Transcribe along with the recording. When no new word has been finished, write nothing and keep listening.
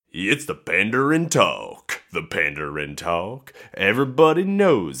It's the Pandarin Talk. The Pandarin Talk. Everybody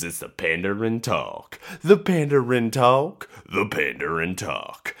knows it's the Pandarin Talk. The Pandarin Talk. The Pandarin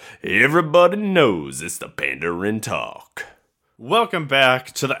Talk. Everybody knows it's the Pandarin Talk. Welcome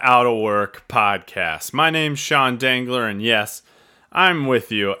back to the Out of Work podcast. My name's Sean Dangler, and yes, I'm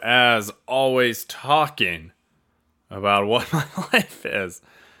with you as always talking about what my life is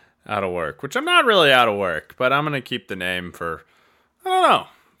out of work, which I'm not really out of work, but I'm going to keep the name for,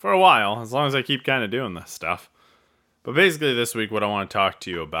 for a while, as long as I keep kind of doing this stuff. But basically this week, what I want to talk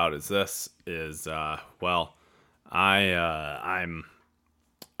to you about is I'm out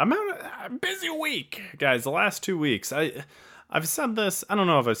a busy week, guys. The last 2 weeks, I've said this, I don't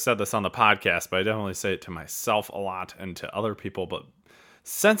know if I've said this on the podcast, but I definitely say it to myself a lot and to other people, but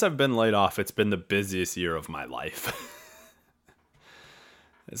since I've been laid off, it's been the busiest year of my life.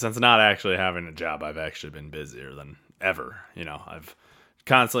 Since not actually having a job, I've actually been busier than ever. I've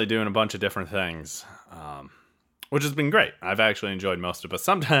constantly doing a bunch of different things, which has been great. I've actually enjoyed most of it, but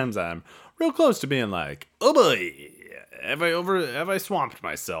sometimes I'm real close to being like, oh boy, have I swamped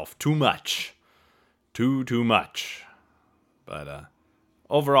myself too much? Too much. But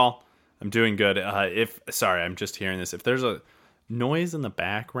overall, I'm doing good. I'm just hearing this. If there's a noise in the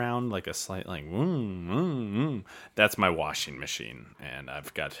background, like a slight that's my washing machine, and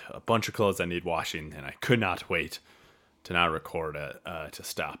I've got a bunch of clothes I need washing, and I could not wait to not record it to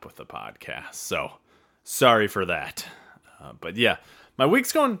stop with the podcast. So sorry for that. But yeah, my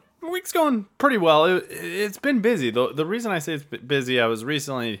week's going pretty well. It's been busy. The reason I say it's busy, I was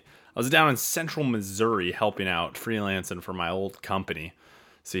down in central Missouri helping out freelancing for my old company,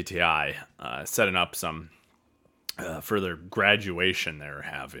 CTI, setting up some for their graduation they were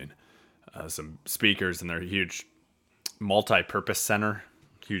having. Some speakers in their huge multi-purpose center,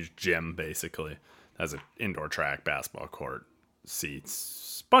 huge gym basically. Has an indoor track, basketball court,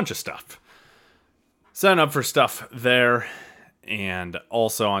 seats, bunch of stuff. Setting up for stuff there, and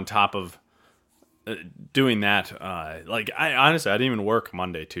also on top of doing that, I didn't even work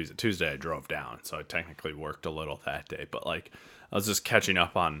Monday, Tuesday. Tuesday I drove down, so I technically worked a little that day, but I was just catching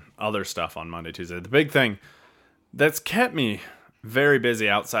up on other stuff on Monday, Tuesday. The big thing that's kept me very busy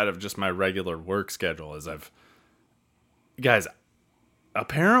outside of just my regular work schedule is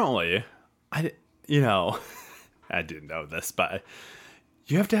apparently, I didn't know this, but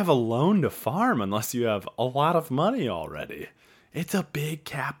you have to have a loan to farm unless you have a lot of money already. It's a big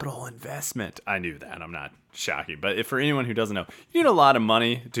capital investment. I knew that. I'm not shocking. But for anyone who doesn't know, you need a lot of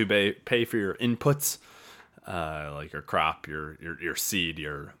money to pay for your inputs, like your crop, your seed,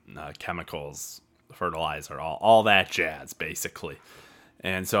 your chemicals, fertilizer, all that jazz, basically.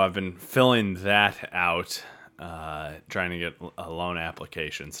 And so I've been filling that out, trying to get a loan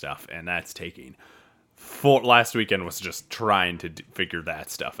application stuff, and that's taking last weekend was just trying to figure that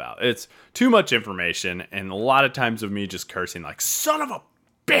stuff out. It's too much information, and a lot of times of me just cursing like, son of a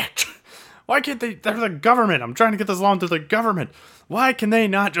bitch! Why can't they're the government. I'm trying to get this loan through the government. Why can they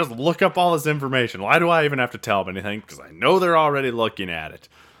not just look up all this information? Why do I even have to tell them anything? Because I know they're already looking at it.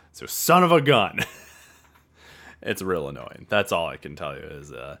 So son of a gun. It's real annoying. That's all I can tell you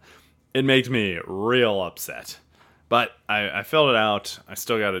is it makes me real upset. But I filled it out. I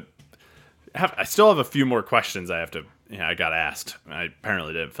still have a few more questions I got asked. I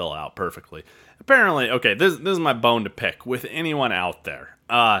apparently didn't fill it out perfectly. Apparently, okay, this is my bone to pick with anyone out there.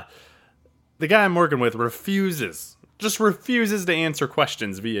 The guy I'm working with refuses to answer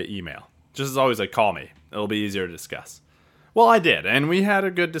questions via email. Just as always, call me. It'll be easier to discuss. Well, I did, and we had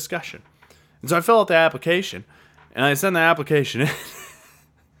a good discussion. And so I fill out the application, and I send the application in.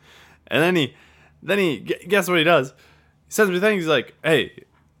 And then he guess what he does? He sends me things like, hey,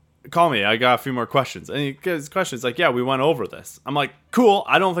 call me, I got a few more questions. And he gets questions like, yeah, we went over this. I'm like, cool,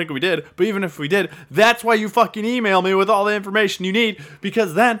 I don't think we did. But even if we did, that's why you fucking email me with all the information you need.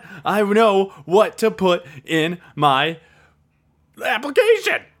 Because then I know what to put in my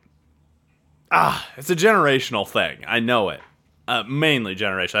application. It's a generational thing. I know it. Mainly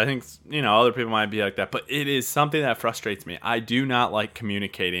generational. I think, other people might be like that. But it is something that frustrates me. I do not like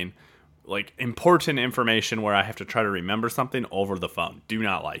communicating important information where I have to try to remember something over the phone. Do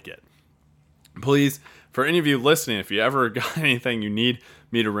not like it. Please, for any of you listening, if you ever got anything you need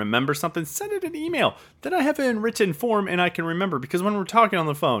me to remember something, send it an email. Then I have it in written form and I can remember. Because when we're talking on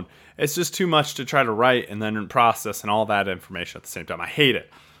the phone, it's just too much to try to write and then process and all that information at the same time. I hate it.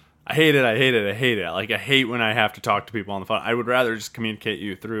 I hate it. I hate when I have to talk to people on the phone. I would rather just communicate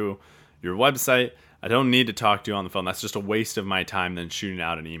you through your website. I don't need to talk to you on the phone. That's just a waste of my time than shooting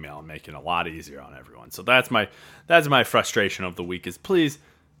out an email and making it a lot easier on everyone. So that's my frustration of the week is please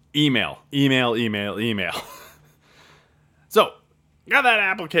email. So got that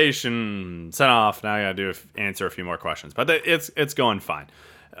application sent off. Now I got to answer a few more questions, but it's going fine.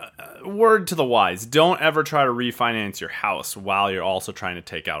 Word to the wise: don't ever try to refinance your house while you're also trying to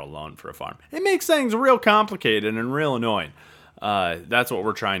take out a loan for a farm. It makes things real complicated and real annoying. That's what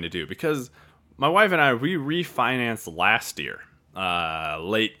we're trying to do, because my wife and I, we refinanced last year,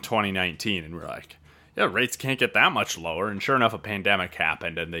 late 2019, and we're like, yeah, rates can't get that much lower. And sure enough, a pandemic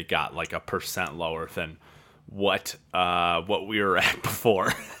happened, and they got like 1% lower than what we were at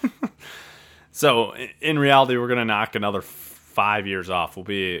before. So in reality, we're gonna knock another 5 years off. We'll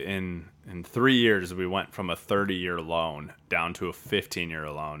be in 3 years. We went from a 30-year loan down to a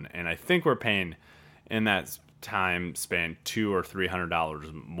 15-year loan, and I think we're paying in that time span $200 or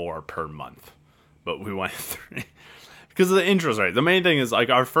 $300 more per month. But we went through because of the interest rate. The main thing is, like,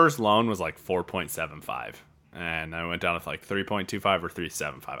 our first loan was like 4.75, and I went down to like 3.25 or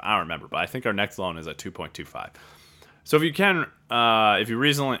 3.75. I don't remember, but I think our next loan is at 2.25. So if you can,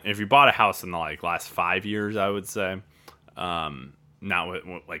 if you bought a house in the like last 5 years, I would say, not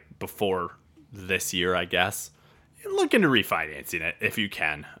like before this year, I guess, look into refinancing it if you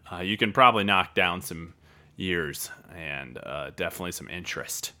can. You can probably knock down some years and definitely some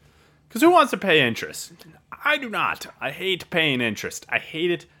interest. Because who wants to pay interest? I do not. I hate paying interest. I hate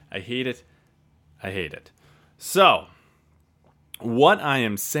it. I hate it. I hate it. So, what I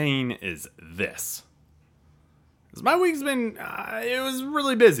am saying is this. My week's been, it was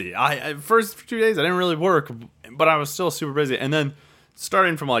really busy. First 2 days, I didn't really work, but I was still super busy. And then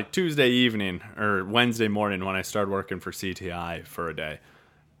starting from like Tuesday evening or Wednesday morning when I started working for CTI for a day,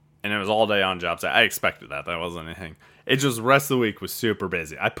 and it was all day on job site. I expected that. That wasn't anything. It just, the rest of the week was super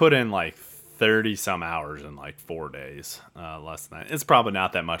busy. I put in like 30 some hours in like 4 days, less than that. It's probably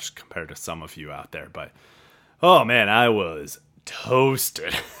not that much compared to some of you out there, but oh man, I was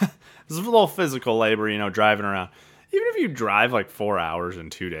toasted. This is a little physical labor, driving around. Even if you drive like 4 hours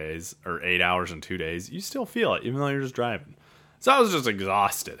in 2 days or 8 hours in 2 days, you still feel it, even though you're just driving. So I was just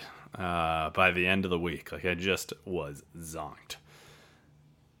exhausted by the end of the week. Like, I just was zonked.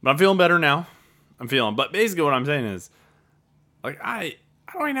 But I'm feeling better now. But basically what I'm saying is, like, I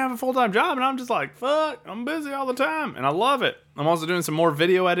don't even have a full-time job, and I'm just like, fuck, I'm busy all the time, and I love it. I'm also doing some more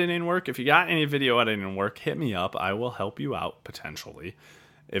video editing work. If you got any video editing work, hit me up. I will help you out, potentially,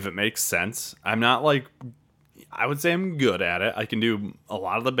 if it makes sense. I'm not like, I would say I'm good at it. I can do a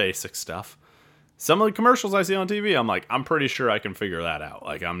lot of the basic stuff. Some of the commercials I see on TV, I'm like, I'm pretty sure I can figure that out.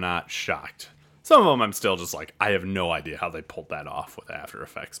 Like, I'm not shocked. Some of them I'm still just like, I have no idea how they pulled that off with After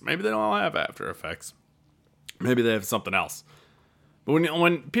Effects. Maybe they don't have After Effects. Maybe they have something else. But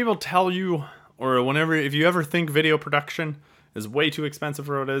when people tell you, or whenever, if you ever think video production is way too expensive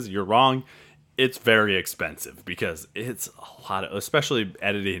for what it is, you're wrong. It's very expensive because it's a lot of, especially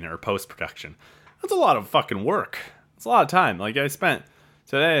editing or post-production. That's a lot of fucking work. It's a lot of time. Like,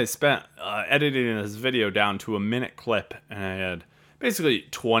 today I spent editing this video down to a minute clip, and I had basically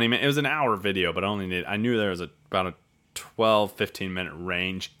 20 minutes. It was an hour video, but I knew there was about a 12, 15 minute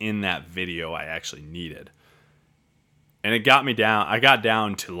range in that video I actually needed. And it got me down. I got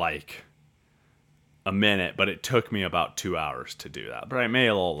down to like a minute, but it took me about 2 hours to do that. But I made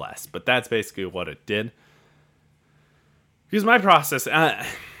a little less. But that's basically what it did. Because my process,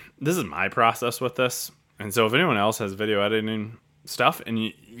 this is my process with this. And so if anyone else has video editing stuff and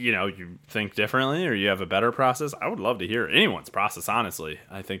you think differently or you have a better process, I would love to hear anyone's process, honestly.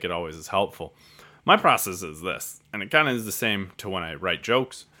 I think it always is helpful. My process is this, and it kind of is the same to when I write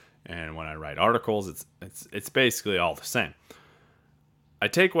jokes and when I write articles. It's basically all the same. I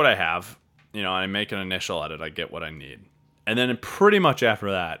take what I have, I make an initial edit, I get what I need. And then pretty much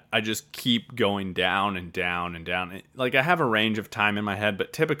after that, I just keep going down and down and down. Like, I have a range of time in my head,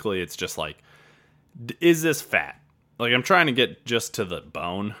 but typically it's just like, is this fat? Like, I'm trying to get just to the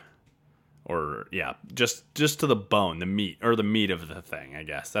bone, or yeah, just to the bone, the meat of the thing, I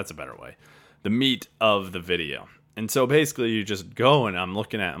guess. That's a better way. The meat of the video. And so basically you just go and I'm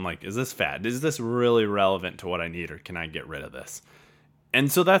like, is this fat? Is this really relevant to what I need, or can I get rid of this? And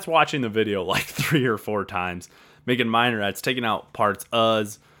so that's watching the video like 3 or 4 times, making minor edits, taking out parts,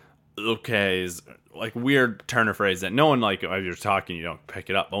 okays, like weird turn of phrase that no one, like, if you're talking, you don't pick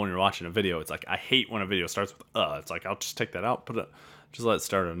it up. But when you're watching a video, it's like, I hate when a video starts with It's like, I'll just take that out, just let it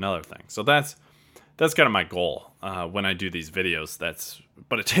start another thing. So that's kind of my goal when I do these videos.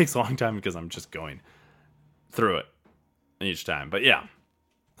 But it takes a long time because I'm just going through it each time. But yeah,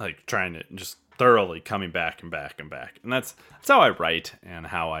 like trying to just thoroughly coming back and back and back. And that's how I write and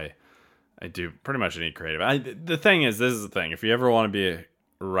how I do pretty much any creative. The thing is, this is the thing. If you ever want to be a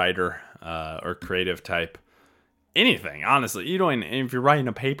writer or creative type, anything, honestly, if you're writing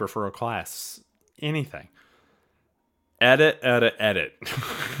a paper for a class, anything, Edit.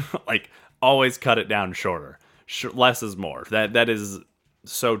 Like, always cut it down shorter. Less is more. That is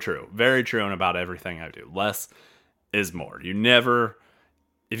so true. Very true in about everything I do. Less is more. You never,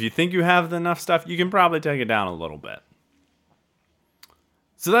 if you think you have enough stuff, you can probably take it down a little bit.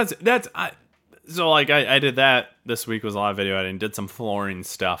 So I did that this week. Was a lot of video editing. Did some flooring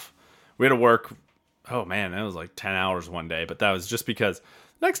stuff. We had to work. Oh man, it was like 10 hours one day, but that was just because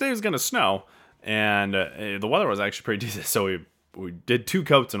the next day was going to snow, and the weather was actually pretty decent. So we did 2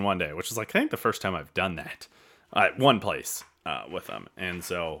 coats in one day, which is like, I think the first time I've done that at one place with them. And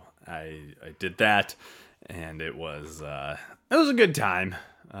so I did that, and it was a good time.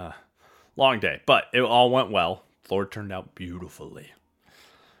 Long day, but it all went well. Floor turned out beautifully.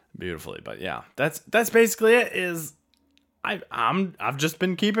 But yeah, that's basically it. I've just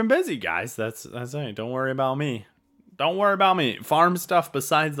been keeping busy, guys. That's it. Don't worry about me. Farm stuff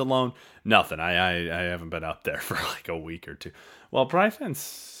besides the loan, nothing. I haven't been up there for like a week or two. Well, probably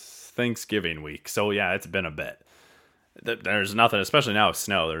since Thanksgiving week. So yeah, it's been a bit. There's nothing, especially now with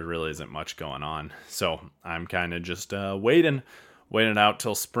snow. There really isn't much going on. So I'm kind of just waiting out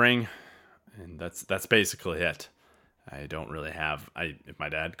till spring, and that's basically it. I don't really have. If my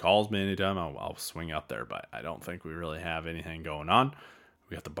dad calls me anytime, I'll swing up there. But I don't think we really have anything going on.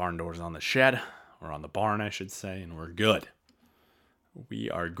 We got the barn doors on the shed, or on the barn, I should say, and we're good. We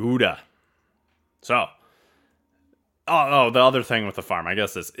are Gouda. So, the other thing with the farm, I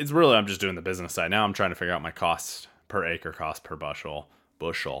guess it's really, I'm just doing the business side now. I'm trying to figure out my cost per acre, cost per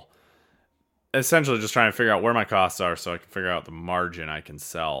bushel. Essentially, just trying to figure out where my costs are, so I can figure out the margin I can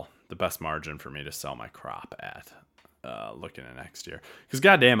sell, the best margin for me to sell my crop at. Looking at next year, because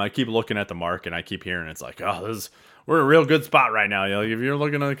goddamn, I keep looking at the market and I keep hearing it's like, we're in a real good spot right now. If you're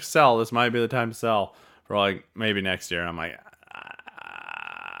looking to sell, this might be the time to sell for like maybe next year. And I'm like,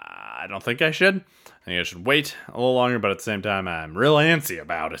 I don't think I should. I think I should wait a little longer, but at the same time, I'm real antsy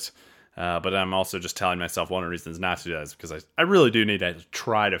about it. But I'm also just telling myself one of the reasons not to do that is because I really do need to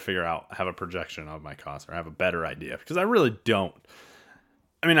try to figure out, have a projection of my costs, or have a better idea, because I really don't.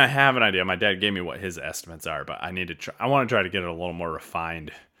 I mean, I have an idea. My dad gave me what his estimates are, but I want to try to get it a little more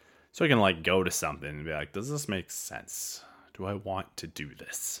refined, so I can like go to something and be like, does this make sense? Do I want to do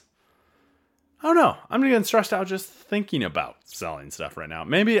this? I don't know. I'm getting stressed out just thinking about selling stuff right now.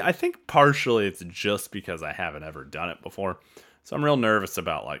 Maybe, I think partially it's just because I haven't ever done it before. So I'm real nervous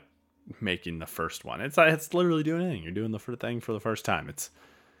about like making the first one. It's literally doing anything. You're doing the thing for the first time. It's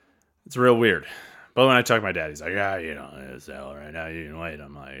real weird. But when I talk to my dad, he's like, you don't sell right now. You can wait.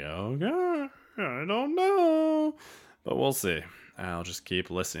 I'm like, okay, I don't know. But we'll see. I'll just keep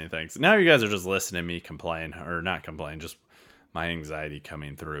listening to things. Now you guys are just listening to me complain, or not complain, just my anxiety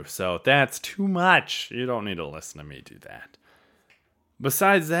coming through. So that's too much. You don't need to listen to me do that.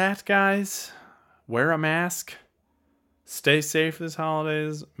 Besides that, guys, wear a mask. Stay safe this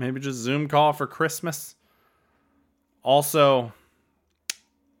holidays. Maybe just Zoom call for Christmas. Also,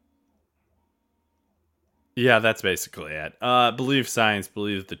 yeah, that's basically it. Believe science,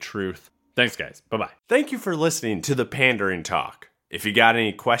 believe the truth. Thanks, guys. Bye-bye. Thank you for listening to the Pandering Talk. If you got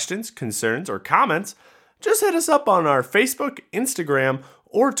any questions, concerns, or comments, just hit us up on our Facebook, Instagram,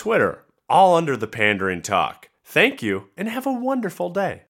 or Twitter, all under the Pandering Talk. Thank you, and have a wonderful day.